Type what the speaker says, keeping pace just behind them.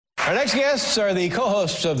Our next guests are the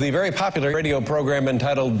co-hosts of the very popular radio program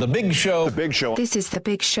entitled The Big Show. The Big Show. This is The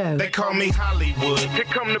Big Show. They call me Hollywood. Here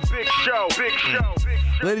come the Big Show. Big Show. Big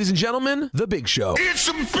Show. Ladies and gentlemen, The Big Show. It's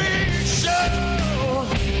a big show.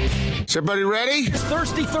 Is everybody ready? It's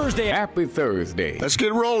Thirsty Thursday. Happy Thursday. Let's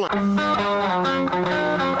get rolling.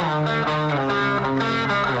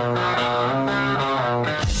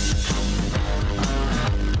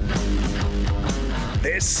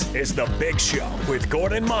 This is The Big Show with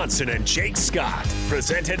Gordon Monson and Jake Scott,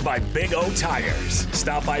 presented by Big O Tires.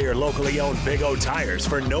 Stop by your locally owned Big O Tires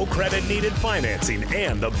for no credit needed financing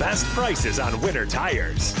and the best prices on winter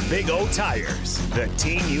tires. Big O Tires, the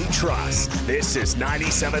team you trust. This is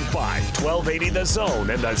 97.5, 1280 The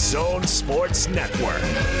Zone and the Zone Sports Network.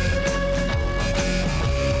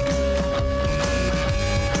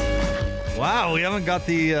 Wow, we haven't got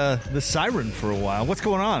the siren for a while. What's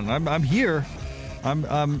going on? I'm here.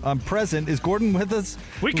 I'm present. Is Gordon with us?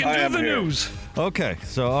 We can do the news. Okay,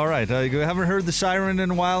 so all right. You haven't heard the siren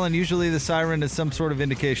in a while, and usually the siren is some sort of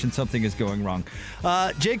indication something is going wrong.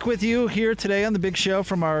 Jake with you here today on The Big Show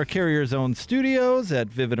from our Carrier Zone studios at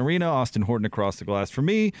Vivint Arena. Austin Horton across the glass for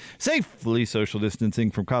me. Safely social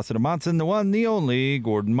distancing from Casa de Monson, the one, the only,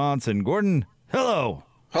 Gordon Monson. Gordon, hello.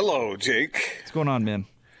 Hello, Jake. What's going on, man?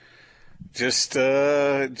 Just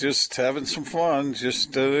having some fun.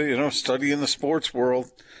 Just studying the sports world.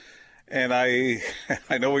 And I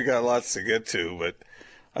know we got lots to get to, but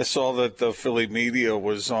I saw that the Philly media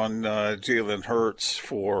was on Jalen Hurts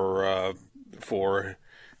for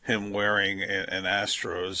him wearing an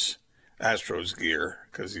Astros gear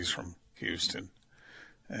because he's from Houston,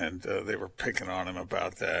 and they were picking on him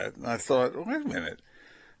about that. And I thought, wait a minute.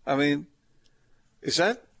 I mean,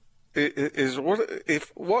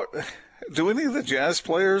 do any of the Jazz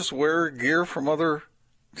players wear gear from other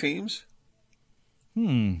teams?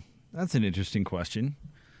 That's an interesting question.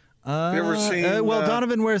 You ever seen?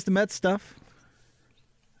 Donovan wears the Mets stuff.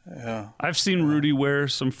 Yeah, I've seen Rudy wear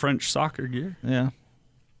some French soccer gear. Yeah.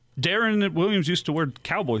 Darren Williams used to wear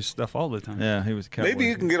Cowboys stuff all the time. Yeah, he was a Cowboy. maybe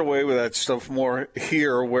you can get away with that stuff more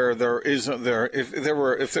here, where there isn't there. If there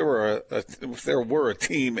were a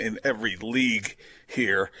team in every league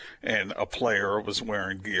here, and a player was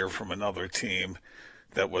wearing gear from another team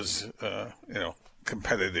that was,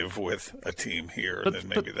 competitive with a team here, then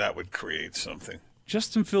maybe that would create something.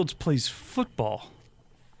 Justin Fields plays football.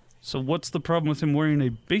 So what's the problem with him wearing a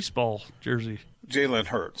baseball jersey? Jalen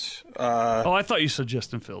Hurts. I thought you said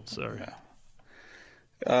Justin Fields. Sorry.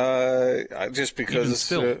 Just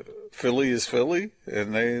because Philly is Philly,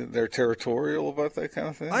 and they're territorial about that kind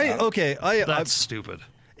of thing. That's stupid.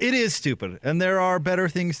 It is stupid, and there are better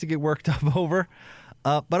things to get worked up over.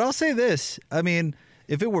 But I'll say this. I mean,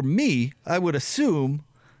 if it were me, I would assume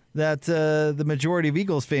that the majority of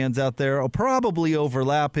Eagles fans out there will probably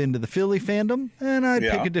overlap into the Philly fandom, and I'd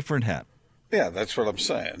pick a different hat. Yeah, that's what I'm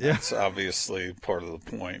saying. Yeah. That's obviously part of the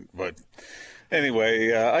point. But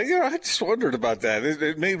anyway, I just wondered about that.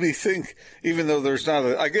 It made me think, even though there's not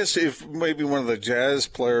I guess if maybe one of the Jazz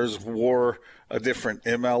players wore a different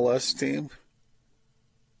MLS team.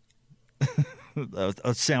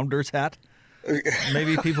 A Sounders hat.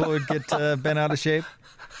 Maybe people would get bent out of shape.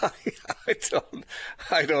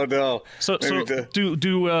 I don't know. So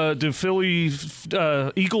do Philly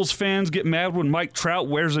Eagles fans get mad when Mike Trout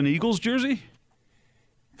wears an Eagles jersey?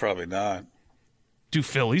 Probably not. Do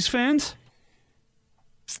Phillies fans?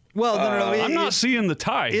 Well, no, I'm not seeing the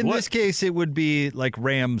tie. In this case, it would be like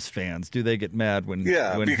Rams fans. Do they get mad when?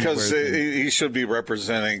 Yeah, when because he should be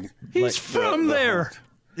representing. He's from there.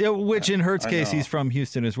 Yeah, which in Hurt's case, he's from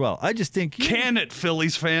Houston as well. I just think... Can it,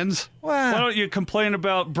 Phillies fans? Well, why don't you complain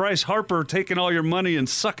about Bryce Harper taking all your money and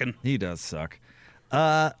sucking? He does suck.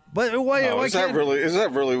 But why is that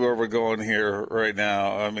really where we're going here right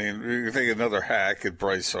now? I mean, you think another hack at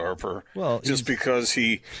Bryce Harper. Well, just because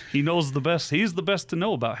he knows the best. He's the best to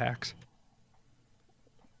know about hacks.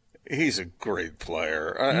 He's a great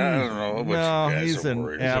player. I don't know what you guys he's are an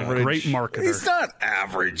worried average. Great marketer. He's not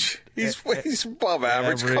average. He's above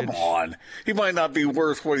average. Come on. He might not be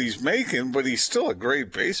worth what he's making, but he's still a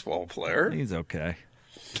great baseball player. He's okay.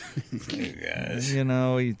 You guys.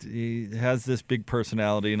 He has this big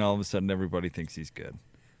personality, and all of a sudden everybody thinks he's good.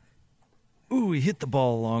 Ooh, he hit the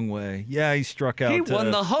ball a long way. Yeah, he struck out. He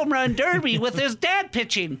won the home run derby with his dad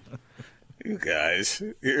pitching. You guys,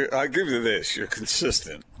 I'll give you this. You're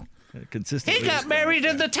consistent. Consistently. He got married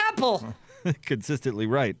in the temple. Consistently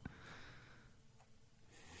right.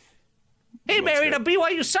 He married a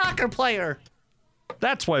BYU soccer player.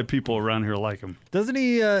 That's why people around here like him. Doesn't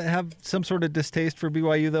he have some sort of distaste for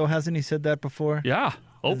BYU, though? Hasn't he said that before? Yeah,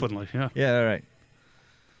 openly, yeah. Yeah, all right.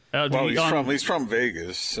 Well, he's from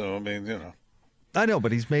Vegas, so I mean, you know. I know,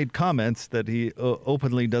 but he's made comments that he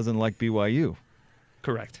openly doesn't like BYU.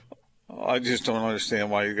 Correct. I just don't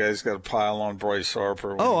understand why you guys got to pile on Bryce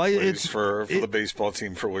Harper when he plays for the baseball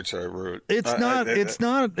team for which I root. It's not. It's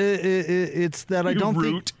that I don't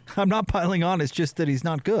think I'm not piling on. It's just that he's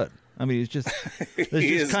not good. I mean, it's just there's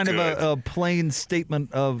just kind of a plain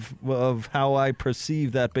statement of how I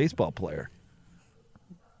perceive that baseball player.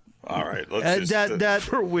 All right, let's that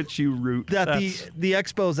for which you root. That the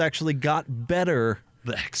Expos actually got better.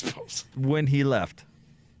 The Expos when he left.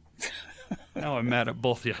 Now I'm mad at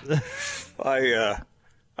both of you.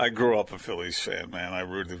 I grew up a Phillies fan, man. I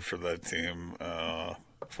rooted for that team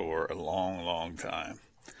for a long, long time.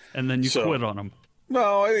 And then you quit on them.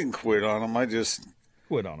 No, I didn't quit on them. I just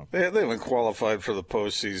quit on them. They haven't qualified for the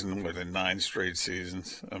postseason within 9 straight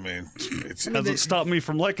seasons. I mean, it hasn't stopped me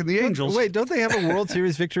from liking the Angels. Wait, don't they have a World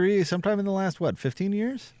Series victory sometime in the last 15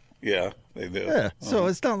 years? Yeah, they do. Yeah, so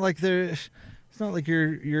it's not like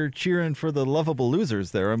you're cheering for the lovable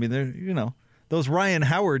losers there. I mean, they're those Ryan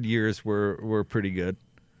Howard years were pretty good.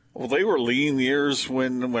 Well, they were lean years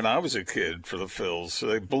when I was a kid for the Phils. So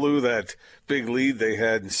they blew that big lead they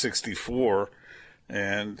had in '64,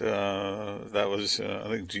 and that was I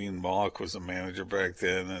think Gene Mauch was the manager back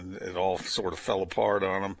then, and it all sort of fell apart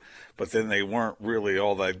on them. But then they weren't really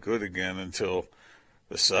all that good again until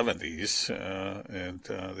the '70s, and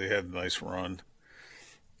they had a nice run.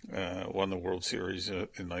 Won the World Series in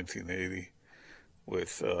 1980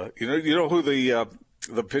 with you know who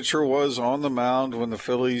the pitcher was on the mound when the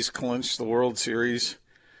Phillies clinched the World Series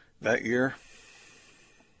that year?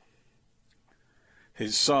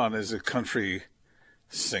 His son is a country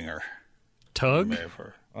singer. Tug?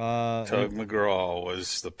 Tug McGraw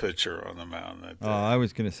was the pitcher on the mound that day. Oh, I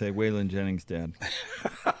was going to say Waylon Jennings' dad.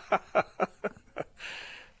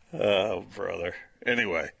 Oh, brother.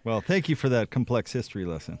 Anyway. Well, thank you for that complex history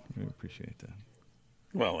lesson. We appreciate that.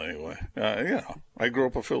 Well, anyway, I grew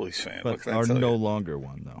up a Phillies fan. But are no longer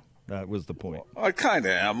one, though. That was the point. I kind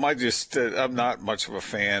of am. I'm not much of a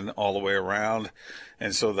fan all the way around,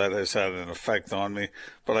 and so that has had an effect on me.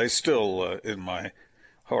 But I still, in my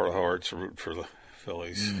heart of hearts, root for the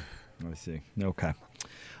Phillies. I see. Okay.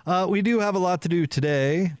 We do have a lot to do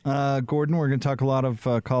today. Gordon, we're going to talk a lot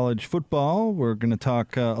of college football. We're going to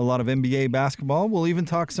talk a lot of NBA basketball. We'll even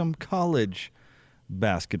talk some college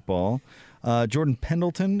basketball. Jordan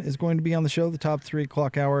Pendleton is going to be on the show, the top 3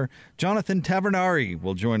 o'clock hour. Jonathan Tavernari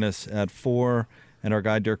will join us at 4, and our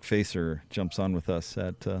guy Dirk Facer jumps on with us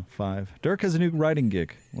at 5. Dirk has a new writing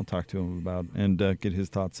gig we'll talk to him about and get his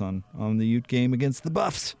thoughts on the Ute game against the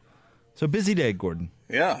Buffs. So busy day, Gordon.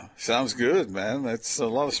 Yeah, sounds good, man. That's a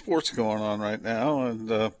lot of sports going on right now,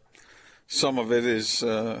 and some of it is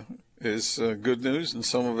good news, and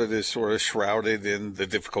some of it is sort of shrouded in the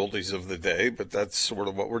difficulties of the day. But that's sort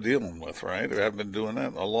of what we're dealing with, right? We haven't been doing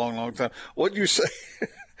that in a long, long time. What'd you say?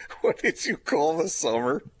 What did you call the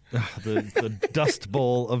summer? The Dust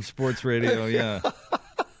Bowl of sports radio. Yeah,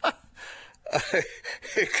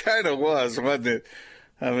 it kind of was, wasn't it?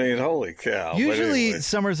 I mean, holy cow. Usually anyway.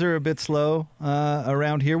 Summers are a bit slow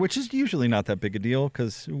around here, which is usually not that big a deal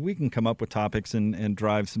because we can come up with topics and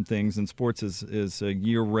drive some things, and sports is a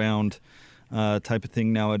year-round type of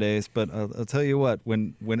thing nowadays. But I'll tell you what,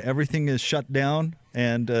 when everything is shut down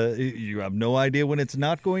and you have no idea when it's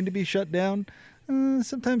not going to be shut down,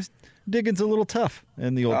 sometimes digging's a little tough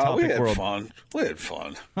in the old topic world. We had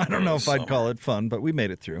fun. I don't know if I'd call it fun, but we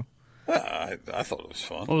made it through. I thought it was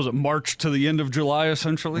fun. What was it, March to the end of July,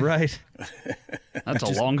 essentially? Right. That's a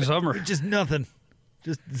long summer. Just nothing.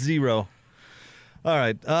 Just zero. All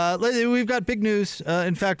right. We've got big news.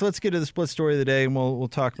 In fact, let's get to the split story of the day, and we'll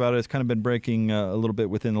talk about it. It's kind of been breaking a little bit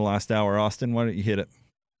within the last hour. Austin, why don't you hit it?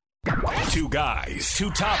 2 guys,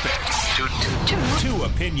 2 topics, 2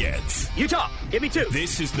 opinions. You talk. Give me 2.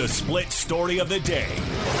 This is the split story of the day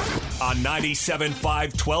on 97.5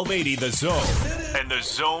 1280 The Zone and the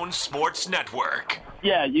Zone Sports Network.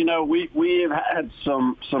 Yeah, we have had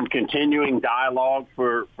some continuing dialogue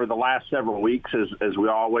for the last several weeks, as we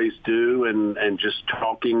always do, and just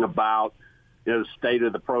talking about the state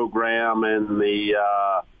of the program and the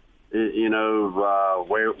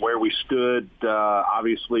where we stood.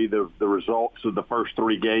 Obviously, the results of the first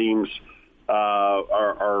 3 games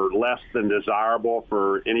are less than desirable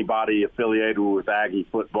for anybody affiliated with Aggie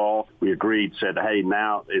football. We agreed, said, hey,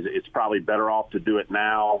 now it's probably better off to do it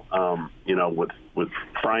now, with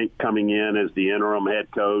Frank coming in as the interim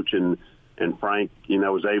head coach, and Frank,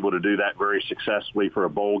 was able to do that very successfully for a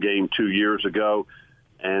bowl game 2 years ago.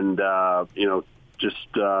 And,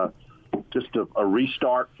 just a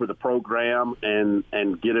restart for the program and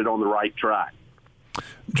get it on the right track.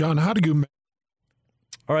 John, how do you?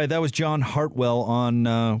 All right, that was John Hartwell on,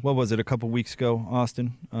 what was it, a couple weeks ago,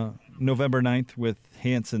 Austin? November 9th with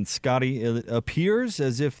Hanson Scotty. It appears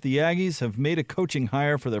as if the Aggies have made a coaching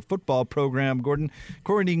hire for their football program, Gordon,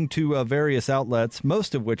 according to various outlets,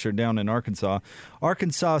 most of which are down in Arkansas.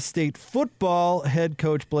 Arkansas State football head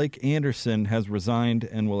coach Blake Anderson has resigned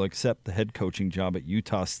and will accept the head coaching job at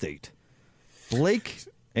Utah State. Blake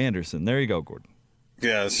Anderson. There you go, Gordon.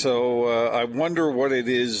 Yeah, so I wonder what it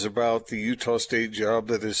is about the Utah State job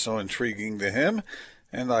that is so intriguing to him,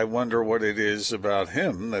 and I wonder what it is about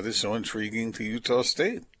him that is so intriguing to Utah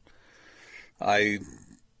State. I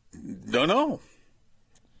don't know.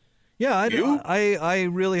 Yeah, I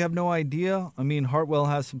really have no idea. I mean, Hartwell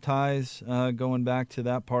has some ties going back to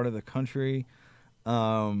that part of the country.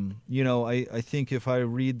 I think if I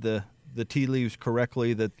read the tea leaves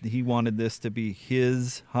correctly, that he wanted this to be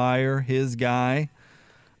his hire, his guy.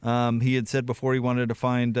 He had said before he wanted to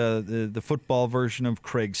find the football version of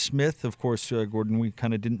Craig Smith. Of course, Gordon, we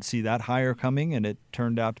kind of didn't see that hire coming, and it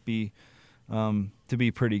turned out to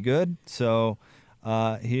be pretty good. So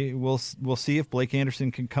we'll see if Blake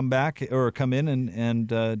Anderson can come back or come in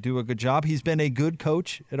and do a good job. He's been a good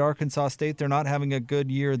coach at Arkansas State. They're not having a good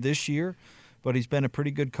year this year, but he's been a pretty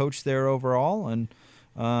good coach there overall. And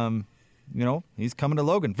he's coming to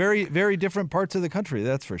Logan. Very, very different parts of the country,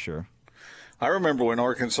 that's for sure. I remember when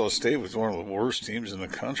Arkansas State was one of the worst teams in the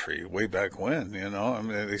country way back when, I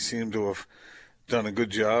mean, they seem to have done a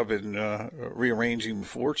good job in rearranging the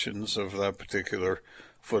fortunes of that particular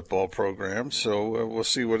football program. So we'll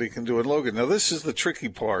see what he can do in Logan. Now, this is the tricky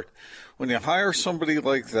part. When you hire somebody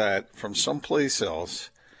like that from someplace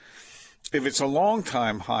else, if it's a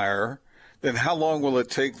long-time hire, then how long will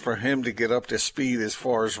it take for him to get up to speed as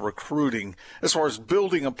far as recruiting, as far as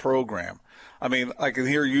building a program? I mean, I can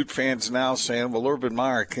hear Ute fans now saying, well, Urban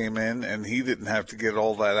Meyer came in and he didn't have to get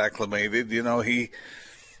all that acclimated. He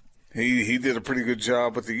did a pretty good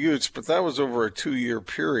job with the Utes, but that was over a 2-year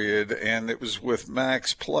period, and it was with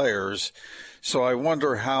max players. So I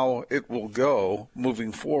wonder how it will go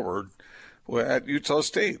moving forward at Utah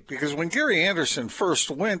State. Because when Gary Anderson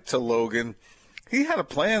first went to Logan, he had a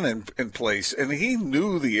plan in place, and he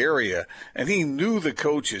knew the area, and he knew the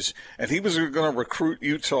coaches, and he was going to recruit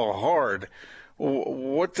Utah hard.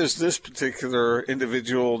 What does this particular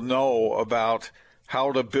individual know about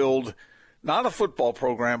how to build not a football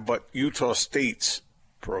program, but Utah State's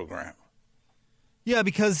program? Yeah,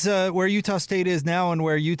 because where Utah State is now and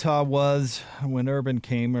where Utah was when Urban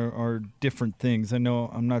came are different things.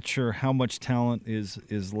 I'm not sure how much talent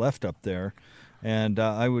is left up there. And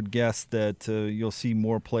I would guess that you'll see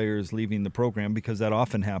more players leaving the program because that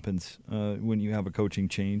often happens when you have a coaching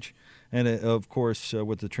change. And of course,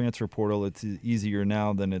 with the transfer portal, it's easier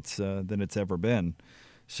now than it's ever been.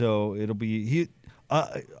 So it'll be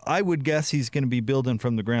I would guess he's going to be building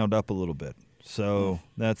from the ground up a little bit. So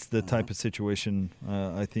that's the type of situation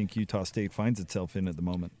I think Utah State finds itself in at the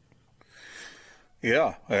moment.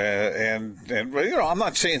 Yeah, and I'm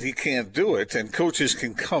not saying he can't do it, and coaches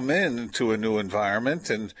can come into a new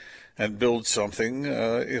environment and build something.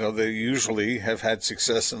 They usually have had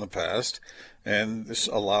success in the past, and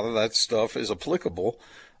a lot of that stuff is applicable.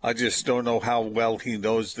 I just don't know how well he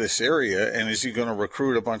knows this area, and is he going to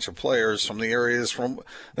recruit a bunch of players from the areas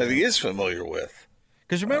that he is familiar with?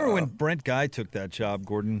 Because remember when Brent Guy took that job,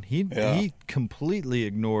 Gordon, he completely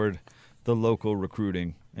ignored the local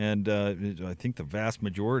recruiting. And I think the vast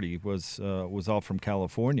majority was all from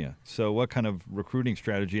California. So what kind of recruiting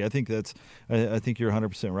strategy? I think you're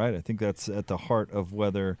 100% right. I think that's at the heart of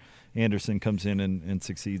whether Anderson comes in and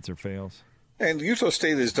succeeds or fails. And Utah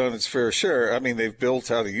State has done its fair share. I mean, they've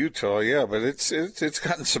built out of Utah, yeah, but it's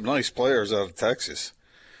gotten some nice players out of Texas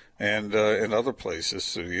and in other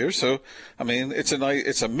places through the years. So I mean, it's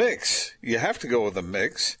a mix. You have to go with a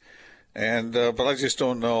mix, and but I just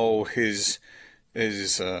don't know his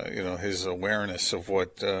awareness of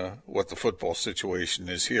what the football situation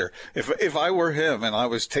is here. If I were him and I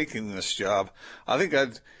was taking this job, I think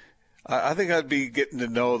I'd be getting to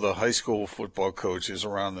know the high school football coaches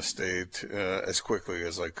around the state as quickly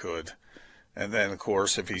as I could. And then, of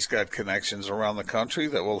course, if he's got connections around the country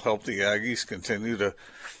that will help the Aggies continue to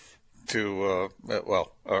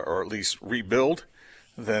or at least rebuild,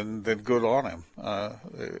 then good on him.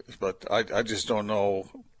 But I just don't know.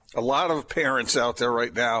 A lot of parents out there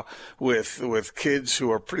right now with kids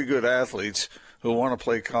who are pretty good athletes who want to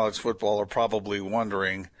play college football are probably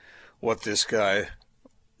wondering what this guy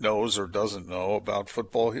knows or doesn't know about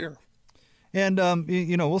football here. And,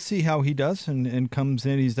 we'll see how he does and comes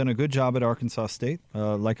in. He's done a good job at Arkansas State,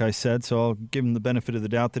 like I said, so I'll give him the benefit of the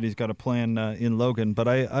doubt that he's got a plan in Logan. But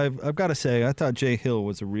I've got to say, I thought Jay Hill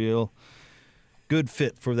was a real good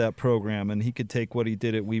fit for that program, and he could take what he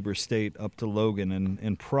did at Weber State up to Logan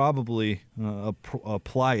and probably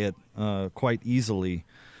apply it quite easily.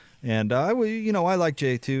 And I like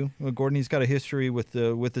Jay too. Gordon, he's got a history with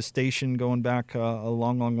the station going back a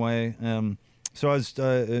long, long way. So I was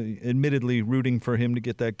admittedly rooting for him to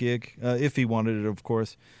get that gig, if he wanted it, of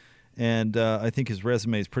course. And I think his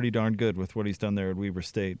resume is pretty darn good with what he's done there at Weber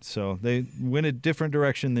State. So they went a different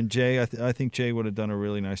direction than Jay. I think Jay would have done a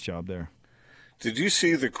really nice job there. Did you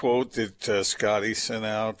see the quote that Scotty sent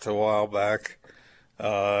out a while back?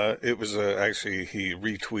 It was actually he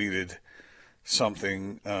retweeted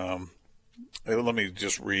something. Let me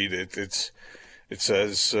just read it. It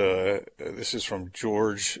says, this is from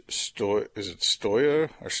George is it Stoya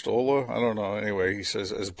or Stola? I don't know. Anyway, he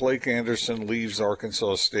says, as Blake Anderson leaves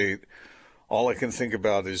Arkansas State, all I can think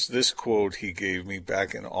about is this quote he gave me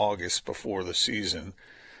back in August before the season,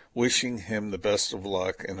 wishing him the best of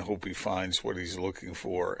luck and hope he finds what he's looking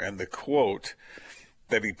for. And the quote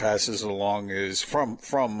that he passes along is from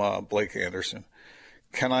Blake Anderson.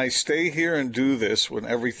 Can I stay here and do this when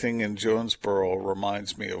everything in Jonesboro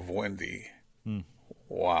reminds me of Wendy?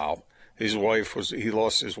 Wow. He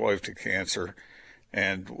lost his wife to cancer.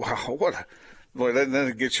 And wow, boy, then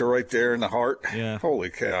it gets you right there in the heart. Yeah. Holy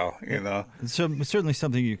cow, It's certainly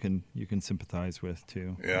something you can sympathize with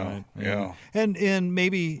too. Yeah, right? yeah. And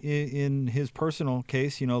maybe in his personal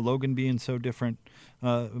case, Logan being so different,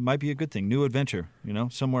 might be a good thing. New adventure,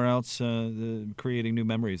 somewhere else, creating new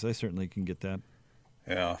memories. I certainly can get that.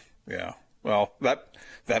 Yeah, yeah. Well,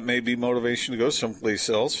 that may be motivation to go someplace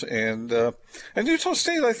else. And Utah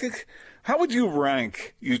State, I think, how would you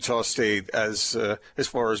rank Utah State as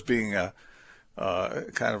far as being a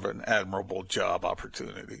kind of an admirable job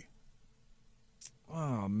opportunity?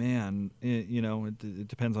 Oh, man. It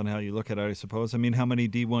depends on how you look at it, I suppose. I mean, how many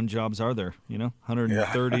D1 jobs are there?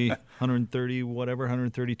 130, 130, whatever,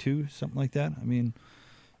 132, something like that. I mean,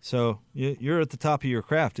 so you're at the top of your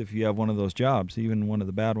craft if you have one of those jobs, even one of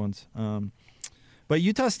the bad ones. But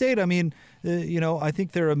Utah State, I mean, I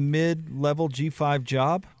think they're a mid-level G5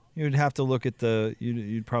 job. You'd have to look at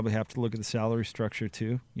you'd probably have to look at the salary structure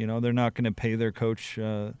too. They're not going to pay their coach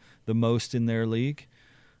the most in their league.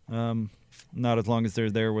 Not as long as they're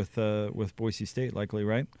there with Boise State, likely,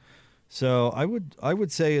 right? So I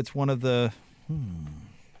would say it's one of the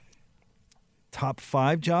top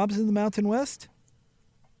 5 jobs in the Mountain West.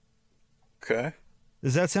 Okay.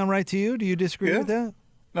 Does that sound right to you? Do you disagree with that?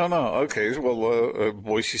 No. Okay. Well,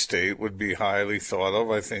 Boise State would be highly thought of.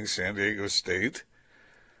 I think San Diego State.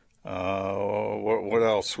 What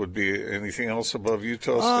else would be anything else above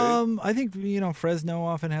Utah State? I think Fresno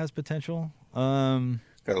often has potential. Got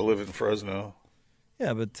to live in Fresno.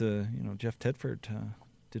 Yeah, but Jeff Tedford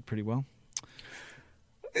did pretty well.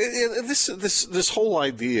 This whole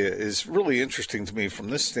idea is really interesting to me from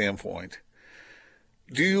this standpoint.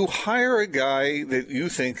 Do you hire a guy that you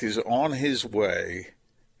think is on his way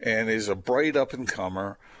and is a bright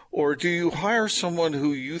up-and-comer, or do you hire someone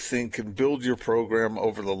who you think can build your program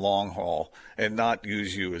over the long haul and not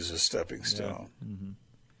use you as a stepping stone? Yeah. Mm-hmm.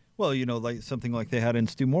 Well, like something like they had in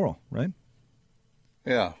Stu Morrill, right?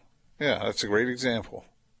 Yeah, that's a great example.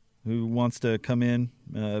 Who wants to come in,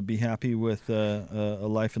 be happy with a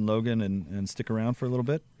life in Logan and stick around for a little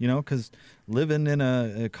bit, because living in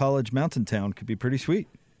a college mountain town could be pretty sweet,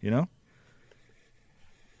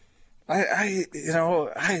 I'm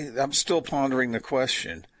still pondering the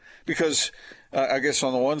question because I guess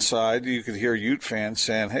on the one side you could hear Ute fans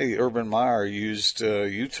saying, hey, Urban Meyer used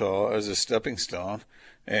Utah as a stepping stone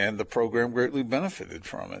and the program greatly benefited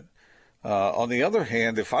from it. On the other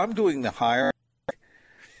hand, if I'm doing the hiring,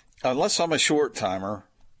 unless I'm a short timer,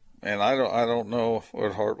 and I don't know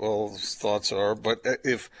what Hartwell's thoughts are, but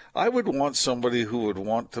if I would want somebody who would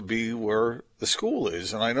want to be where the school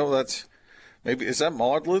is, and I know that's maybe, is that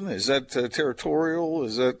maudlin? Is that territorial?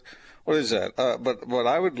 What is that? But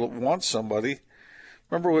I would want somebody.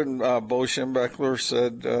 Remember when Bo Schembechler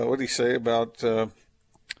said, what did he say about who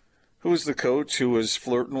was the coach who was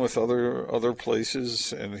flirting with other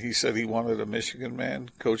places, and he said he wanted a Michigan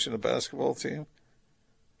man coaching a basketball team?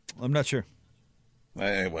 I'm not sure.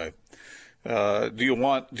 Anyway, do you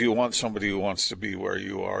want somebody who wants to be where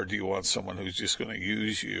you are? Do you want someone who's just going to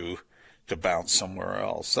use you to bounce somewhere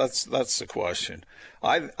else? That's the question.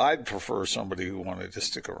 I'd prefer somebody who wanted to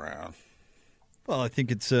stick around. Well, I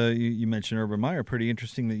think it's you mentioned Urban Meyer. Pretty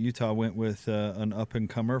interesting that Utah went with an up and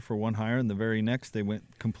comer for one hire, and the very next they went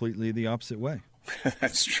completely the opposite way.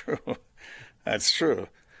 That's true. That's true.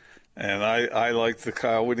 And I like the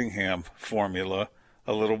Kyle Whittingham formula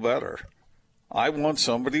a little better. I want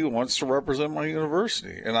somebody who wants to represent my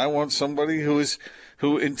university, and I want somebody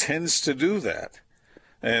who intends to do that.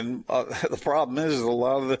 And the problem is a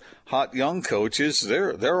lot of the hot young coaches,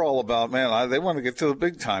 they're all about, they want to get to the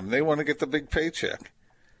big time. They want to get the big paycheck.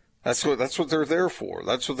 That's what they're there for.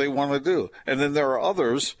 That's what they want to do. And then there are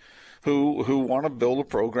others who want to build a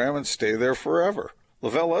program and stay there forever.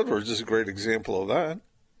 Lavelle Edwards is a great example of that.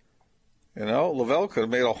 Lavelle could have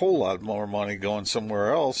made a whole lot more money going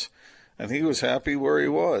somewhere else, and he was happy where he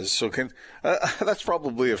was. So that's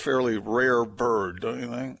probably a fairly rare bird, don't you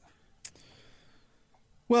think?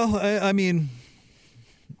 Well, I mean,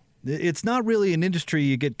 it's not really an industry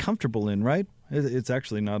you get comfortable in, right? It's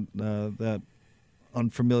actually not that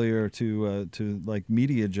unfamiliar to like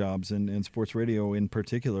media jobs and sports radio in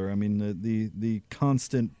particular. I mean, the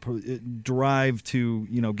constant drive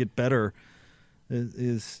to get better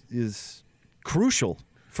is crucial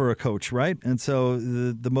for a coach, right? And so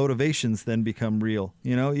the motivations then become real.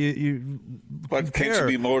 But can't you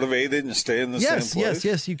be motivated and stay in the same place?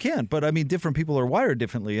 Yes, you can. But I mean, different people are wired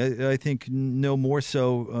differently. I think no more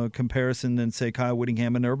so comparison than say Kyle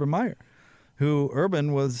Whittingham and Urban Meyer, who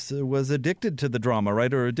Urban was addicted to the drama,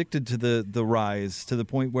 right, or addicted to the rise, to the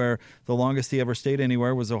point where the longest he ever stayed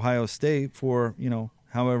anywhere was Ohio State for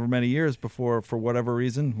however many years before, for whatever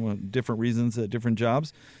reason, different reasons at different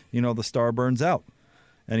jobs, the star burns out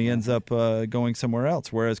and he ends up going somewhere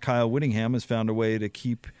else. Whereas Kyle Whittingham has found a way to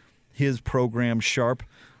keep his program sharp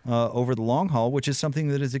over the long haul, which is something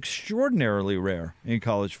that is extraordinarily rare in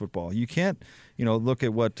college football. You can't, look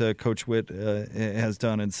at what Coach Witt has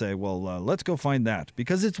done and say, well, let's go find that,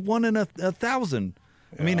 because it's 1 in 1,000.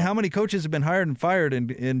 Yeah. I mean, how many coaches have been hired and fired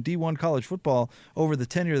in D1 college football over the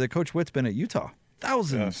tenure that Coach Witt's been at Utah?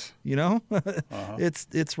 Thousands,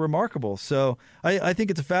 It's remarkable. So I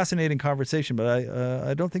think it's a fascinating conversation, but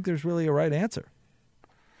I don't think there's really a right answer.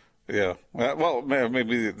 Yeah. Well,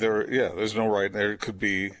 maybe there's no right. There could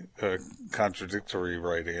be contradictory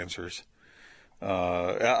right answers.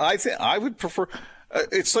 I think I would prefer.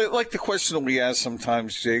 It's like the question that we ask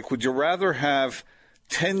sometimes, Jake. Would you rather have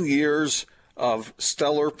 10 years of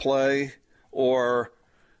stellar play or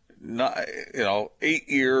 8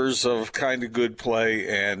 years of kind of good play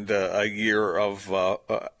and a year of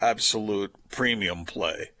absolute premium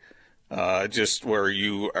play, just where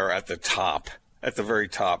you are at the very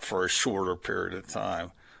top for a shorter period of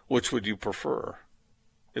time? Which would you prefer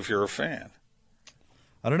if you're a fan?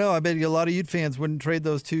 I don't know. I bet you a lot of Ute fans wouldn't trade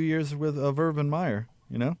those 2 years of Urban Meyer,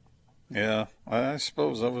 Yeah, I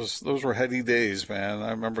suppose those were heady days, man.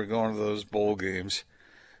 I remember going to those bowl games.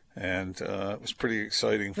 And it was pretty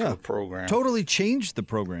exciting for the program. Totally changed the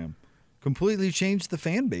program. Completely changed the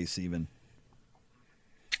fan base even.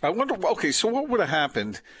 I wonder, so what would have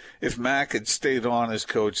happened if Mack had stayed on as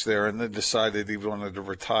coach there and then decided he wanted to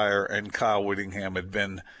retire and Kyle Whittingham had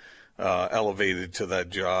been elevated to that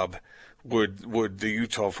job? Would the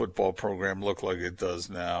Utah football program look like it does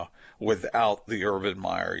now without the Urban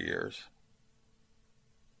Meyer years?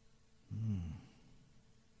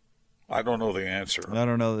 I don't know the answer. I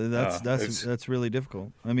don't know. That's really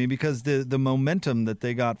difficult. I mean, because the momentum that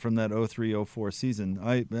they got from that 03-04 season,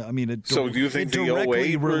 I mean, so do you think the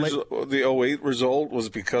 08 result was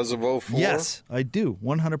because of 04? Yes, I do,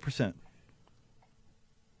 100%.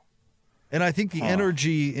 And I think the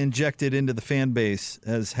energy injected into the fan base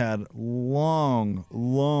has had long-lasting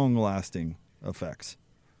effects.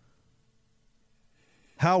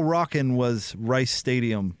 How rockin' was Rice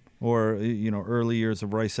Stadium, or early years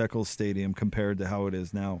of Rice Eccles Stadium, compared to how it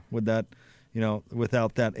is now? Would that,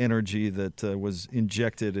 without that energy that was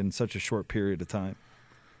injected in such a short period of time?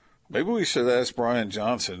 Maybe we should ask Brian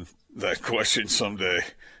Johnson that question someday,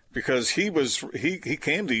 because he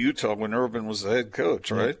came to Utah when Urban was the head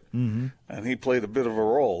coach, right? Mm-hmm. And he played a bit of a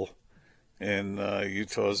role in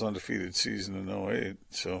Utah's undefeated season in 08.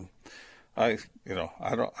 So I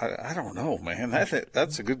don't know, man.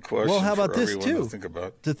 That's a good question. Well, how about for this everyone too?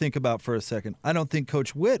 To think about for a second. I don't think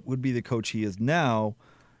Coach Witt would be the coach he is now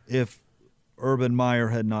if Urban Meyer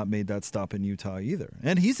had not made that stop in Utah either.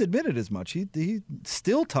 And he's admitted as much. He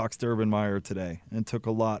still talks to Urban Meyer today and took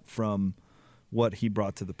a lot from what he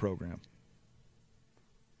brought to the program.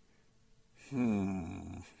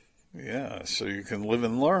 Yeah, so you can live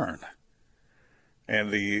and learn.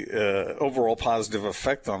 And the overall positive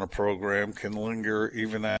effect on a program can linger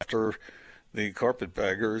even after the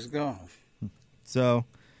carpetbagger is gone. So,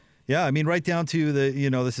 yeah, I mean, right down to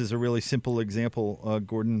this is a really simple example,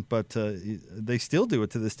 Gordon, but they still do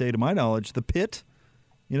it to this day, to my knowledge. The Pit,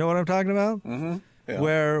 you know what I'm talking about? Mm-hmm.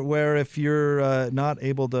 where if you're not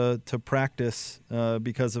able to practice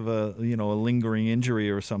because of a lingering injury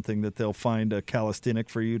or something, that they'll find a calisthenic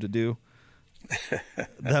for you to do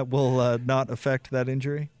that will not affect that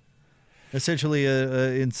injury. Essentially,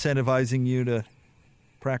 incentivizing you to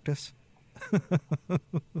practice.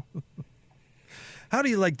 How do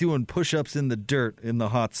you like doing push-ups in the dirt in the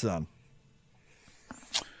hot sun?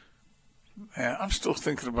 Man, I'm still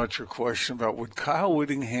thinking about your question about would Kyle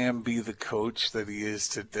Whittingham be the coach that he is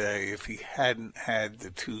today if he hadn't had the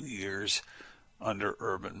 2 years under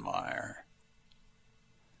Urban Meyer?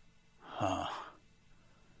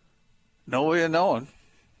 No way of knowing.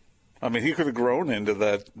 I mean, he could have grown into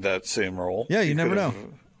that same role. Yeah, you never know.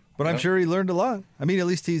 But I'm Yeah. sure he learned a lot. I mean, at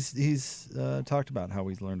least he's talked about how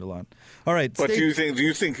he's learned a lot. All right. But do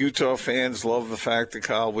you think Utah fans love the fact that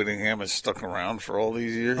Kyle Whittingham has stuck around for all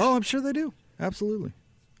these years? Oh, I'm sure they do. Absolutely.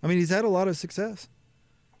 I mean, he's had a lot of success.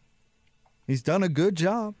 He's done a good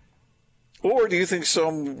job. Or do you think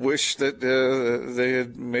some wish that they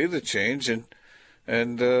had made the change and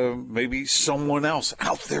maybe someone else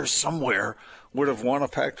out there somewhere would have won a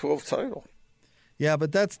Pac-12 title? Yeah,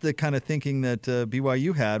 but that's the kind of thinking that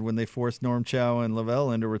BYU had when they forced Norm Chow and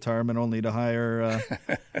Lavelle into retirement, only to hire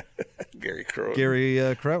Gary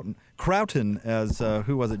Crowton. Crowton, as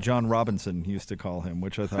who was it? John Robinson used to call him,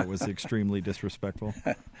 which I thought was extremely disrespectful.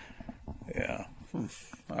 Yeah. All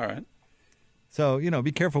right. So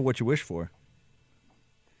be careful what you wish for.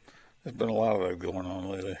 There's been a lot of that going on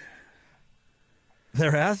lately.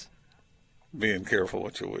 There has? Being careful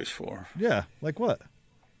what you wish for. Yeah, like what?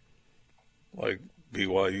 Like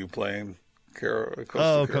BYU playing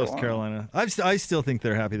Coastal Carolina. I still think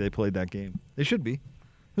they're happy they played that game. They should be. It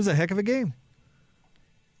was a heck of a game.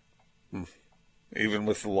 Even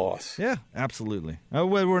with the loss. Yeah, absolutely.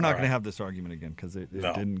 We're not going to have this argument again because it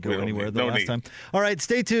didn't go anywhere the last time. All right,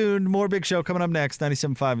 stay tuned. More Big Show coming up next.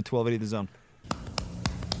 97.5 and 1280 The Zone.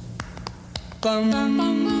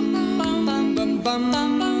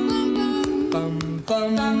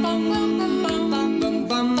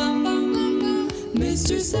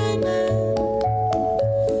 Mr. Sandman,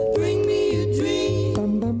 bring me a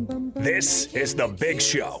dream. This is The Big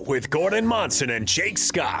Show with Gordon Monson and Jake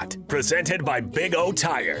Scott, presented by Big O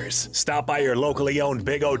Tires. Stop by your locally owned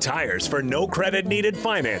Big O Tires for no credit needed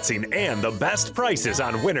financing and the best prices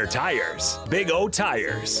on winter tires. Big O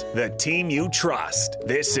Tires, the team you trust.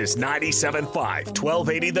 This is 97.5,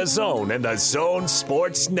 1280 The Zone and The Zone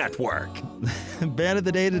Sports Network. Band of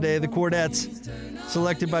the day today, the Chordettes.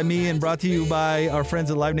 Selected by me and brought to you by our friends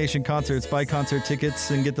at Live Nation Concerts. Buy concert tickets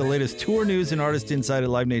and get the latest tour news and artist insight at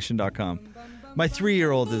livenation.com. My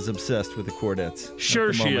 3-year-old is obsessed with the Chordettes.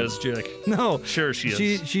 Sure she is, Jake. No. Sure she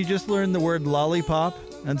is. She just learned the word lollipop,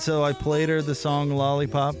 and so I played her the song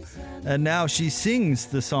Lollipop, and now she sings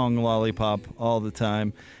the song Lollipop all the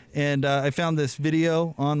time. And I found this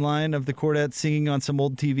video online of the Chordettes singing on some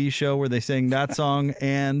old TV show where they sang that song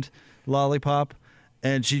and Lollipop.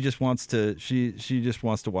 And she just wants to. She just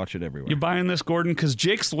wants to watch it everywhere. You buying this, Gordon? Because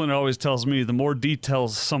Jake's the one that always tells me the more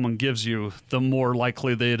details someone gives you, the more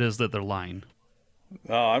likely it is that they're lying.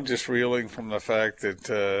 No, I'm just reeling from the fact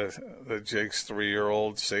that Jake's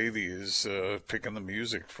 3-year-old Sadie is picking the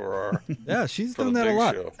music for our. Yeah, she's done that a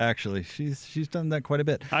lot. Show. Actually, she's done that quite a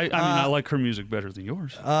bit. I mean, I like her music better than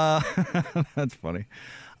yours. That's funny.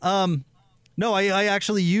 No, I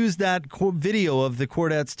actually used that video of the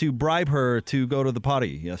Chordettes to bribe her to go to the potty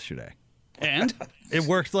yesterday. And? It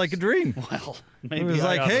worked like a dream. Well, maybe it was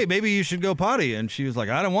like, hey, maybe you should go potty. And she was like,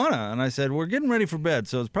 I don't want to. And I said, we're getting ready for bed,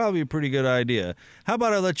 so it's probably a pretty good idea. How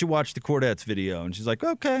about I let you watch the Chordettes video? And she's like,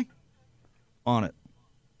 okay. On it.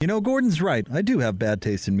 Gordon's right. I do have bad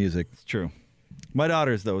taste in music. It's true. My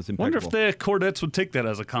daughter's, though, is impeccable. Wonder if the Chordettes would take that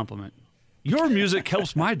as a compliment. Your music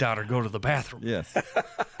helps my daughter go to the bathroom. Yes.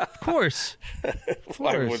 Of course.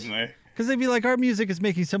 Why wouldn't they? Because they'd be like, our music is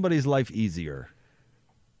making somebody's life easier.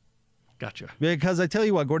 Gotcha. Because I tell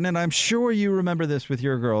you what, Gordon, and I'm sure you remember this with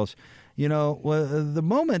your girls, the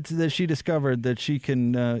moment that she discovered that she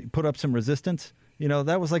can put up some resistance,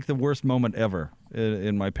 that was like the worst moment ever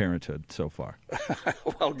in my parenthood so far.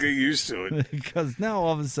 Well, get used to it. Because now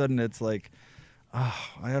all of a sudden it's like, I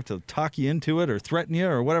have to talk you into it or threaten you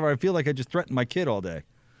or whatever. I feel like I just threatened my kid all day.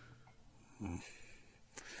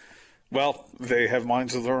 Well, they have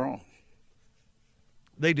minds of their own.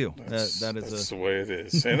 They do. That's the way it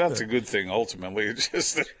is. And that's a good thing, ultimately. It's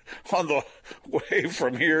just that on the way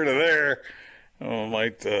from here to there,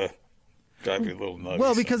 might drive you a little nuts.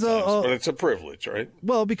 Well, because but it's a privilege, right?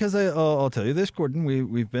 Well, because I'll tell you this, Gordon.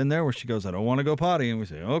 We've been there where she goes, I don't want to go potty, and we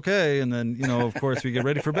say okay, and then of course we get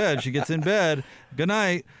ready for bed. She gets in bed, good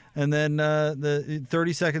night, and then the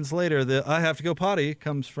 30 seconds later, the I have to go potty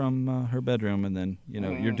comes from her bedroom, and then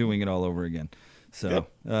you're doing it all over again. So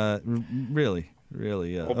really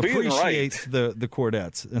appreciate the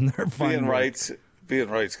Cordettes and their fine work. Being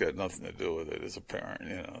right's got nothing to do with it as a parent,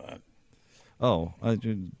 that. Oh,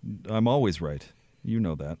 I'm always right. You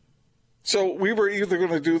know that. So we were either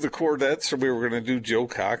going to do the Cordettes or we were going to do Joe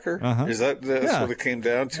Cocker. That's what it came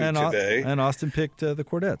down to today. And Austin picked the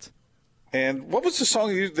Cordettes. And what was the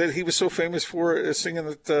song that he was so famous for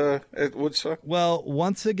singing at Woodstock? Well,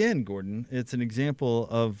 once again, Gordon, it's an example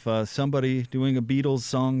of somebody doing a Beatles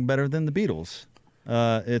song better than the Beatles.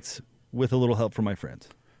 It's With a Little Help from My Friends.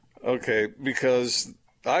 Okay, because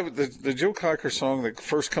the Joe Cocker song that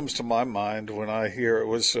first comes to my mind when I hear it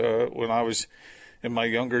was when I was in my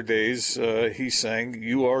younger days. He sang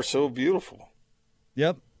 "You Are So Beautiful."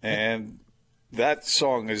 Yep. And that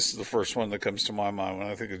song is the first one that comes to my mind when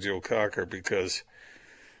I think of Joe Cocker because,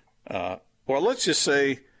 let's just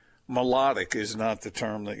say melodic is not the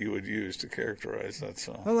term that you would use to characterize that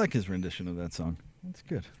song. I like his rendition of that song. It's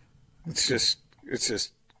good. It's just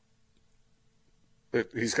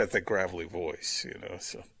he's got that gravelly voice,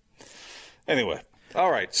 so anyway. All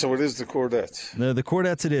right, so it is the Cordettes. The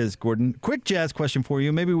Cordettes it is, Gordon. Quick jazz question for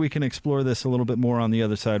you. Maybe we can explore this a little bit more on the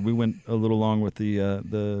other side. We went a little long with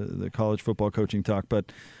the college football coaching talk,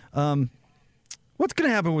 but what's going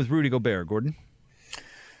to happen with Rudy Gobert, Gordon?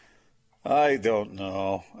 I don't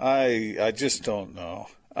know. I just don't know.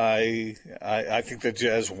 I think the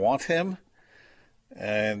Jazz want him,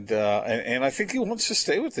 and I think he wants to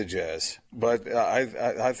stay with the Jazz, but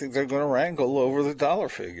I think they're going to wrangle over the dollar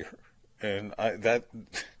figure. And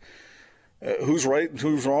who's right and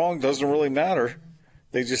who's wrong doesn't really matter.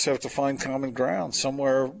 They just have to find common ground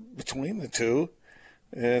somewhere between the two.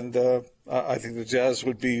 And I think the Jazz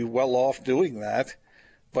would be well off doing that.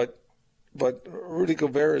 But Rudy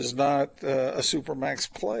Gobert is not a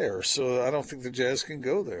supermax player, so I don't think the Jazz can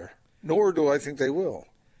go there. Nor do I think they will.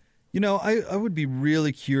 I would be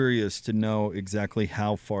really curious to know exactly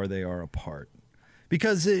how far they are apart.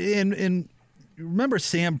 Because remember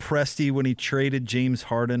Sam Presti when he traded James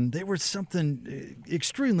Harden? They were something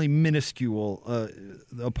extremely minuscule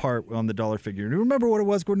apart on the dollar figure. Do you remember what it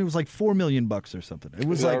was, Gordon? It was like $4 million or something. It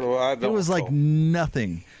was like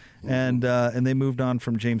nothing. And they moved on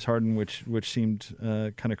from James Harden, which seemed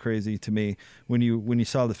kind of crazy to me when you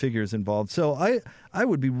saw the figures involved. So I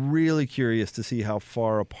would be really curious to see how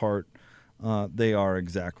far apart they are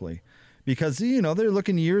exactly. Because, they're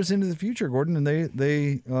looking years into the future, Gordon, and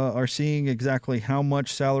they are seeing exactly how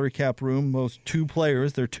much salary cap room those two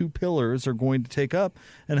players, their two pillars, are going to take up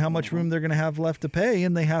and how much room they're going to have left to pay.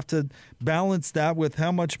 And they have to balance that with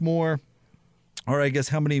how much more, or I guess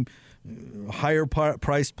how many higher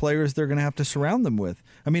priced players they're going to have to surround them with.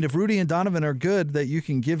 I mean, if Rudy and Donovan are good, that you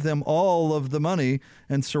can give them all of the money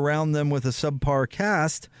and surround them with a subpar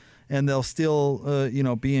cast, and they'll still,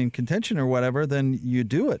 be in contention or whatever, then you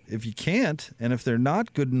do it. If you can't, and if they're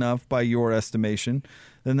not good enough by your estimation,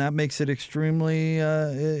 then that makes it extremely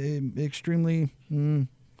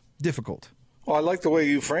difficult. Well, I like the way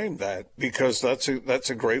you framed that because that's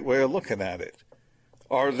a great way of looking at it.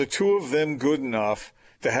 Are the two of them good enough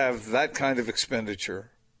to have that kind of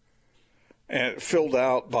expenditure and filled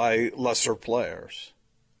out by lesser players?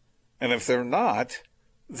 And if they're not,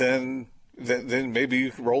 then maybe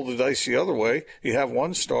you can roll the dice the other way. You have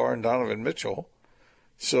one star in Donovan Mitchell.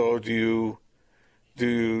 So do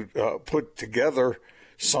you put together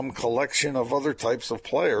some collection of other types of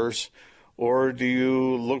players, or do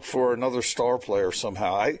you look for another star player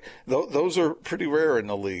somehow? Those are pretty rare in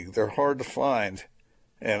the league. They're hard to find.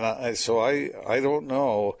 And so I don't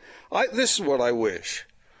know. This is what I wish.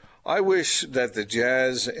 I wish that the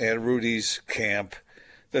Jazz and Rudy's camp,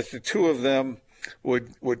 that the two of them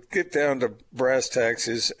would get down to brass tacks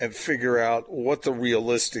and figure out what the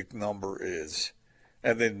realistic number is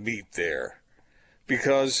and then meet there.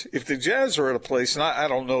 Because if the Jazz are at a place, and I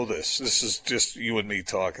don't know this is just you and me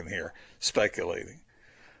talking here, speculating.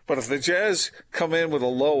 But if the Jazz come in with a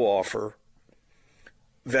low offer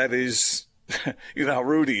that is, how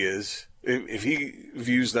Rudy is, if he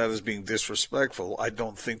views that as being disrespectful, I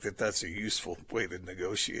don't think that that's a useful way to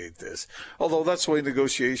negotiate this. Although that's the way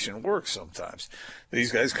negotiation works sometimes.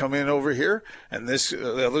 These guys come in over here, and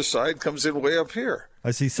the other side comes in way up here.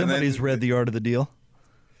 I see somebody's read The Art of the Deal.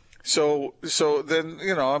 So then,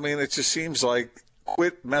 it just seems like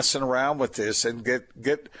quit messing around with this and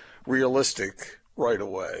get realistic right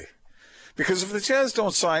away. Because if the Jazz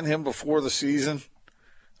don't sign him before the season,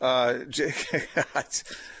 that's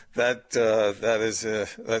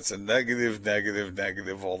a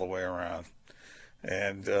negative all the way around.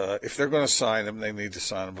 And if they're going to sign him, they need to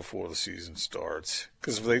sign him before the season starts.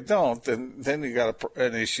 Because if they don't, then you got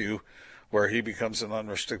an issue where he becomes an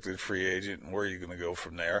unrestricted free agent, and where are you going to go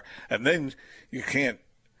from there? And then you can't.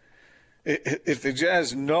 If the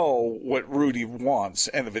Jazz know what Rudy wants,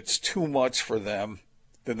 and if it's too much for them,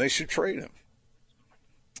 then they should trade him.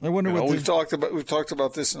 I wonder what we've talked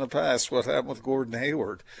about this in the past. What happened with Gordon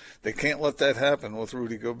Hayward? They can't let that happen with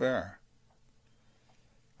Rudy Gobert.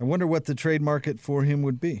 I wonder what the trade market for him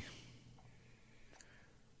would be.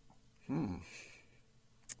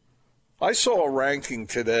 I saw a ranking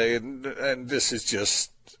today, and this is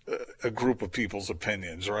just a group of people's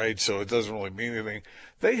opinions, right? So it doesn't really mean anything.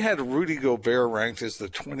 They had Rudy Gobert ranked as the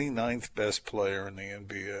 29th best player in the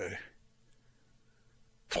NBA.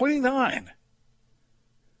 29.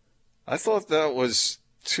 I thought that was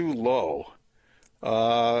too low.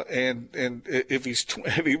 And if he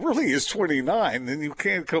really is 29, then you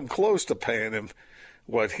can't come close to paying him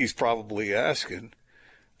what he's probably asking.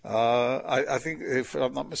 I think, if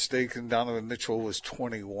I'm not mistaken, Donovan Mitchell was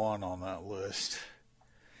 21 on that list.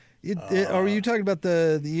 Are you talking about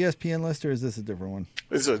the ESPN list, or is this a different one?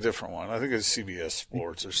 This is a different one. I think it's CBS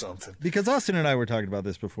Sports or something. Because Austin and I were talking about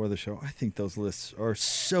this before the show. I think those lists are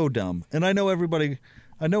so dumb, and I know everybody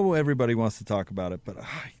wants to talk about it, but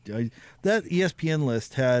that ESPN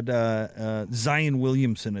list had Zion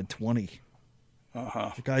Williamson at 20.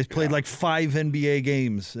 The guy's played like 5 NBA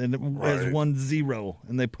games and has won 0,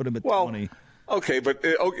 and they put him at 20. Okay, but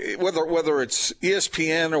whether it's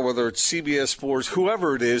ESPN or whether it's CBS Sports,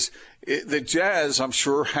 whoever it is, the Jazz, I'm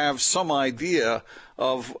sure, have some idea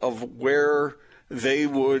of where they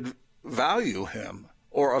would value him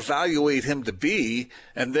or evaluate him to be,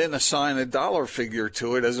 and then assign a dollar figure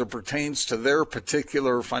to it as it pertains to their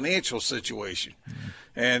particular financial situation.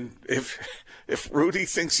 And if Rudy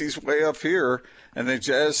thinks he's way up here and the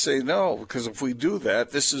Jazz say no, because if we do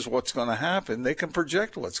that, this is what's going to happen, they can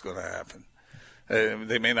project what's going to happen.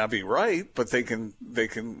 They may not be right, but they can,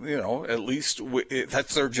 at least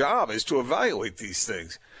that's their job, is to evaluate these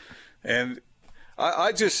things. And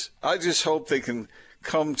I just hope they can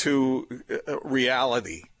come to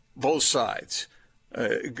reality, both sides.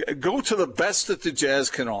 Go to the best that the Jazz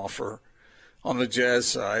can offer on the Jazz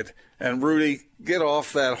side. And Rudy, get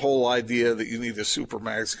off that whole idea that you need a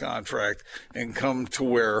Supermax contract and come to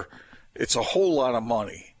where it's a whole lot of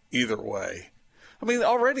money either way. I mean,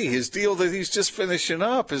 already his deal that he's just finishing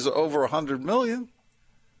up is over $100 million.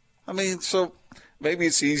 I mean, so maybe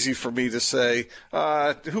it's easy for me to say,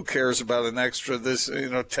 who cares about an extra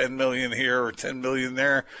 $10 million here or $10 million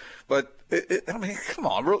there? But I mean, come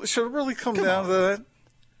on, should it really come down to that?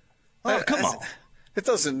 Oh, come on. It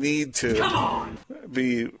doesn't need to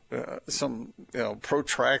be some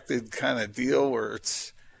protracted kind of deal where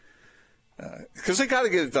it's because they got to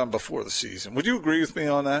get it done before the season. Would you agree with me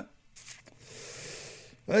on that?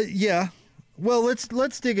 Yeah. Well,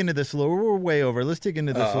 let's dig into this a little. We're way over. Let's dig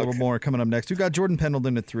into this a little more coming up next. We've got Jordan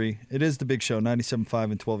Pendleton at 3. It is the Big Show, 97.5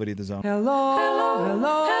 and 1280 The Zone. Hello, hello,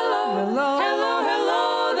 hello, hello, hello,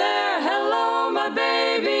 hello there. Hello, my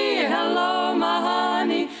baby. Hello, my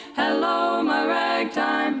honey. Hello, my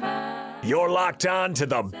ragtime pal. You're locked on to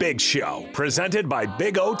The Big Show, presented by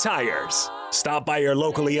Big O Tires. Stop by your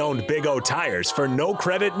locally owned Big O Tires for no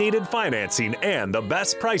credit needed financing and the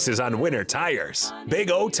best prices on winter tires.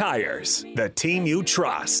 Big O Tires, the team you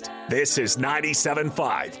trust. This is 97.5,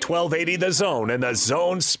 1280 The Zone and the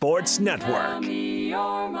Zone Sports Network.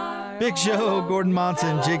 Big Show, Gordon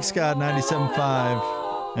Monson, Jake Scott,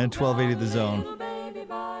 97.5 and 1280 The Zone.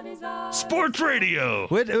 Sports radio.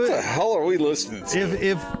 What the hell are we listening to?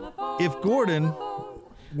 If Gordon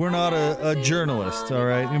were not a journalist, all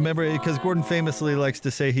right? Remember, because Gordon famously likes to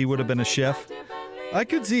say he would have been a chef. I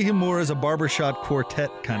could see him more as a barbershop quartet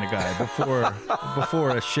kind of guy before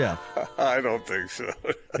a chef. I don't think so.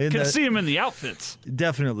 Can see him in the outfits.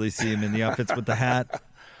 Definitely see him in the outfits with the hat.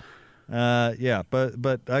 Yeah,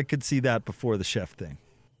 but I could see that before the chef thing.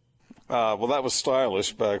 Well, that was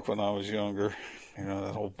stylish back when I was younger.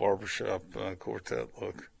 That whole barbershop quartet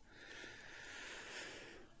look.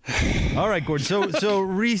 All right, Gordon. So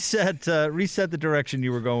reset the direction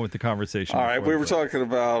you were going with the conversation. All right, we were talking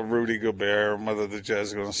about Rudy Gobert and whether the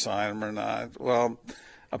Jazz are going to sign him or not. Well,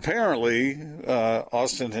 apparently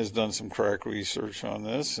Austin has done some crack research on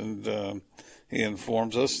this, and he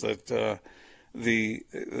informs us that the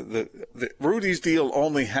Rudy's deal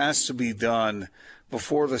only has to be done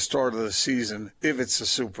before the start of the season if it's a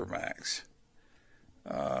Supermax.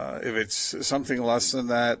 If it's something less than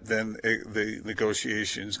that, then the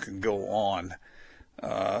negotiations can go on.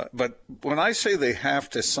 But when I say they have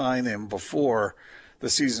to sign him before the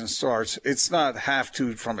season starts, it's not have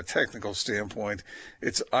to from a technical standpoint.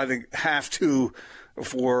 It's, I think, have to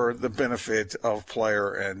for the benefit of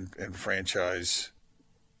player and franchise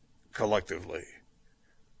collectively.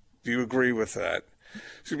 Do you agree with that?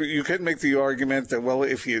 So you can make the argument that, well,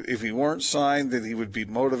 if he weren't signed, then he would be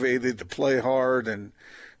motivated to play hard and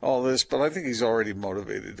all this, but I think he's already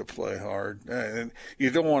motivated to play hard. And you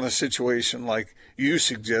don't want a situation like you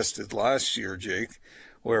suggested last year, Jake,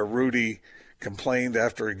 where Rudy complained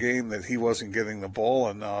after a game that he wasn't getting the ball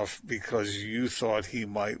enough because you thought he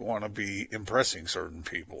might want to be impressing certain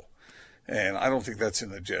people. And I don't think that's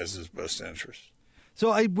in the Jazz's best interest.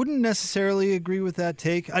 So I wouldn't necessarily agree with that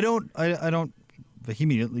take. I don't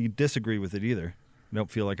vehemently disagree with it either. I don't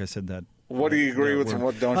feel like I said that. What do you agree with and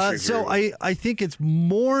what don't you agree so with? I think it's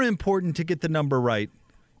more important to get the number right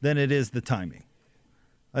than it is the timing.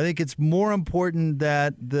 I think it's more important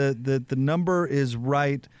that the number is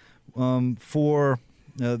right for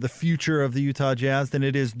the future of the Utah Jazz than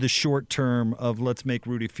it is the short term of let's make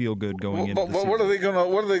Rudy feel good going into the season. What are they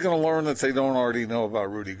going to learn that they don't already know about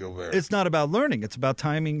Rudy Gobert? It's not about learning. It's about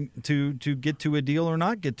timing to get to a deal or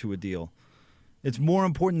not get to a deal. It's more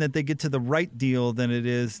important that they get to the right deal than it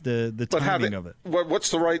is the timing of it. What's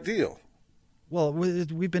the right deal? Well,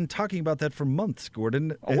 we've been talking about that for months,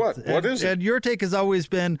 Gordon. What is it? And your take has always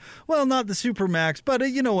been, well, not the Supermax, but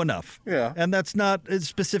enough. Yeah. And that's not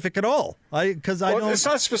specific at all. It's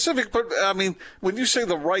not specific, but I mean, when you say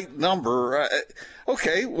the right number,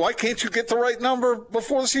 okay, why can't you get the right number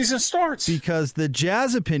before the season starts? Because the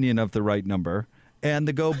Jazz opinion of the right number and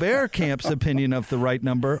the Gobert camp's opinion of the right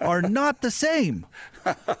number are not the same.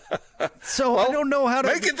 So I don't know how to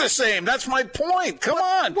make it the same. That's my point. Come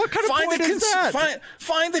on. What kind of point is that?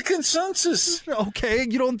 Find a consensus. Okay,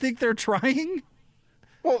 you don't think they're trying?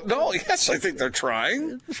 Well, no. Yes, I think they're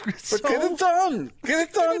trying. So? But get it done. Get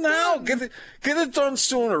it done now. Get it done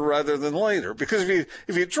sooner rather than later. Because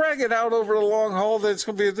if you drag it out over the long haul, then it's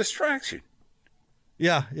going to be a distraction.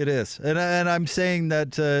 Yeah, it is. And I'm saying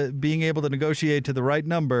that being able to negotiate to the right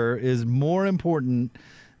number is more important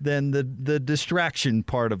than the distraction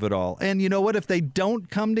part of it all. And you know what? If they don't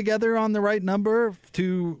come together on the right number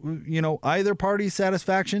to, either party's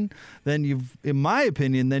satisfaction, then in my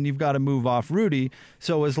opinion, you've got to move off Rudy.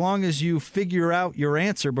 So as long as you figure out your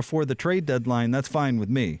answer before the trade deadline, that's fine with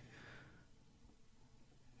me.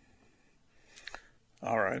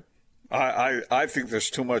 All right. I think there's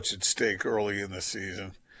too much at stake early in the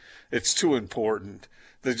season. It's too important.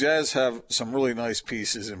 The Jazz have some really nice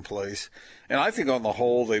pieces in place, and I think on the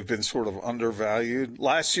whole they've been sort of undervalued.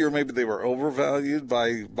 Last year maybe they were overvalued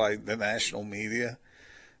by the national media.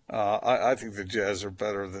 I think the Jazz are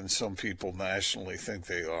better than some people nationally think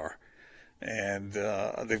they are. And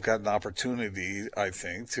they've got an opportunity, I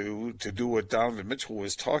think, to do what Donovan Mitchell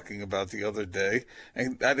was talking about the other day,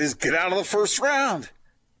 and that is get out of the first round.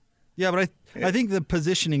 Yeah, but I think the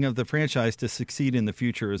positioning of the franchise to succeed in the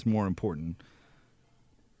future is more important.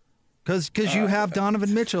 Because you have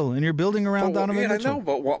Donovan Mitchell, and you're building around Donovan Mitchell. I know,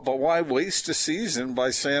 but why waste a season by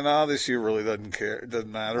saying, this year really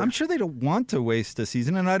doesn't matter? I'm sure they don't want to waste a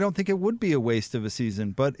season, and I don't think it would be a waste of a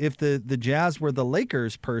season. But if the Jazz were the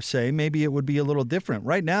Lakers, per se, maybe it would be a little different.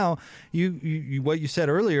 Right now, you what you said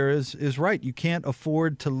earlier is right. You can't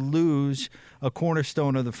afford to lose a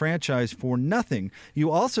cornerstone of the franchise for nothing. You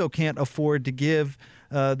also can't afford to give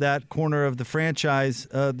that corner of the franchise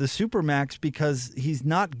the Supermax because he's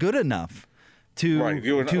not good enough to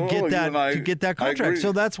get that contract.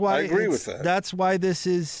 So that's why I agree with that. That's why this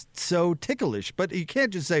is so ticklish. But you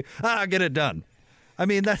can't just say, get it done. I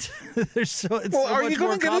mean, are you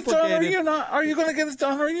going to get it done or are you not? Are you going to get it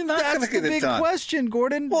done or are you not going to get it done? That's the big question,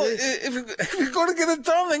 Gordon. Well, if you're going to get it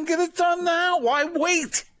done, then get it done now. Why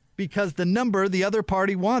wait? Because the number the other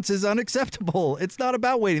party wants is unacceptable. It's not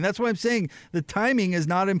about waiting. That's why I'm saying the timing is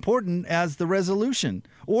not important as the resolution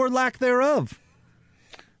or lack thereof.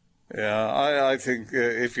 Yeah, I think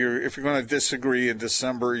if you're going to disagree in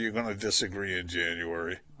December, you're going to disagree in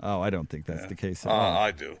January. Oh, I don't think that's the case at all.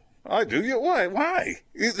 I do. Why?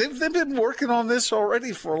 They've been working on this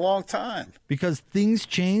already for a long time. Because things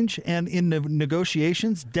change, and in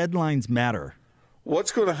negotiations, deadlines matter.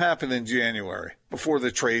 What's going to happen in January before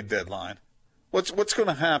the trade deadline? What's going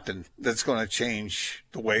to happen that's going to change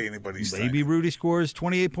the way anybody's thinking? Maybe Rudy scores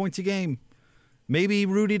 28 points a game. Maybe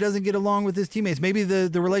Rudy doesn't get along with his teammates. Maybe the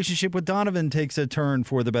relationship with Donovan takes a turn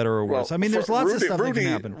for the better or worse. Well, I mean, there's lots of stuff that can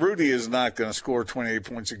happen. Rudy is not going to score 28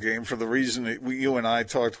 points a game for the reason that you and I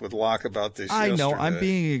talked with Locke about this yesterday. I know. I'm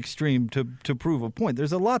being extreme to prove a point.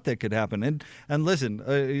 There's a lot that could happen. And listen,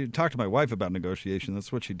 you talk to my wife about negotiation.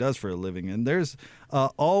 That's what she does for a living. And there's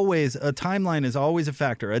always a timeline is always a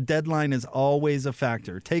factor. A deadline is always a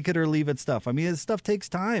factor. Take it or leave it stuff. I mean, this stuff takes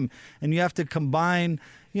time, and you have to combine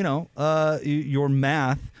your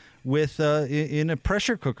math with in a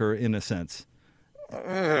pressure cooker, in a sense.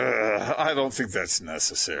 I don't think that's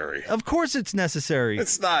necessary. Of course it's necessary.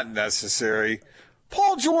 It's not necessary.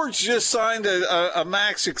 Paul George just signed a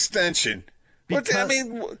max extension. Look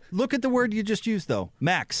at the word you just used, though.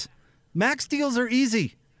 Max. Max deals are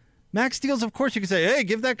easy. Max deals, of course, you can say, hey,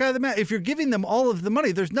 give that guy the max. If you're giving them all of the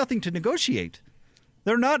money, there's nothing to negotiate.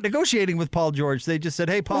 They're not negotiating with Paul George. They just said,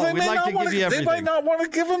 hey, Paul, we'd like to give you everything. They might not want to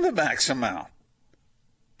give him the max amount.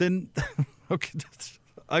 Then, okay,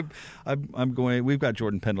 I'm going. We've got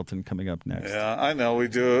Jordan Pendleton coming up next. Yeah, I know we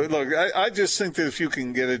do. Look, I just think that if you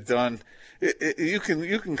can get it done, you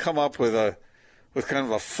can come up with kind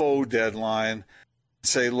of a faux deadline.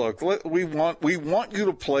 Say, look, we want you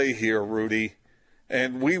to play here, Rudy,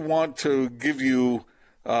 and we want to give you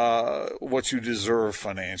what you deserve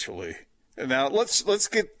financially. Now let's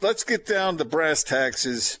get down to brass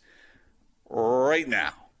taxes right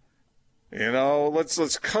now.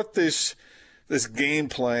 Let's cut this game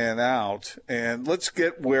plan out, and let's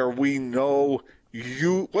get where we know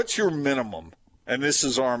what's your minimum, and this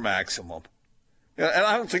is our maximum. And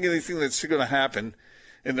I don't think anything that's going to happen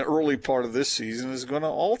in the early part of this season is going to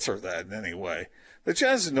alter that in any way. The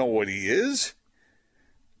Jazz know what he is.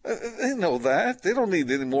 They know that. They don't need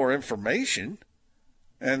any more information.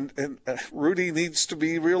 And Rudy needs to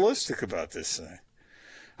be realistic about this thing.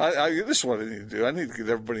 This is what I need to do. I need to get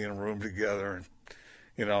everybody in a room together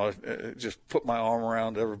and, just put my arm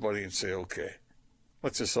around everybody and say, okay,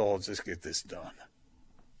 let's just all get this done.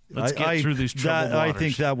 Let's get through these troubled waters. I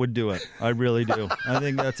think that would do it. I really do. I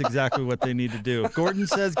think that's exactly what they need to do. Gordon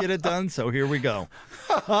says get it done, so here we go.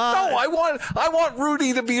 No, I want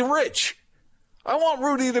Rudy to be rich. I want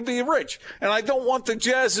Rudy to be rich, and I don't want the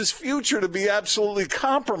Jazz's future to be absolutely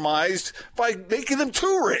compromised by making them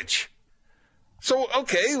too rich. So,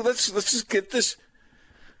 okay, let's just get this.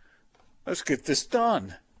 Let's get this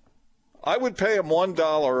done. I would pay him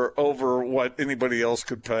 $1 over what anybody else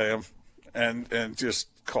could pay him, and just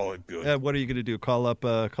call it good. What are you going to do? Call up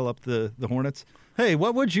the Hornets? Hey,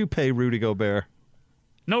 what would you pay Rudy Gobert?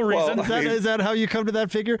 No reason. Well, is that how you come to that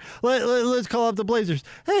figure? Let's call up the Blazers.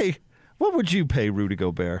 Hey. What would you pay Rudy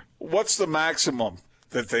Gobert? What's the maximum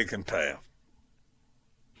that they can pay him?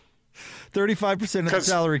 35% of the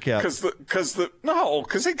salary cap. Because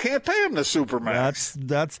they can't pay him the supermax.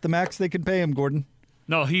 That's the max they can pay him, Gordon.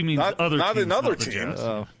 No, he means not other teams. In other teams.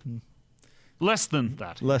 Less than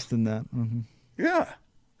that. Less than that. Mm-hmm. Yeah.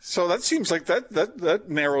 So that seems like that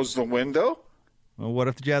narrows the window. Well, what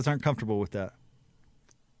if the Jazz aren't comfortable with that?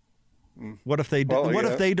 What if they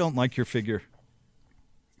if they don't like your figure?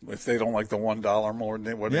 If they don't like the $1 more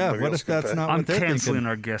than what anybody else can pay. I'm canceling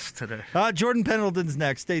our guest today. Jordan Pendleton's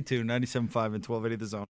next. Stay tuned. 97.5 and 1280 The Zone.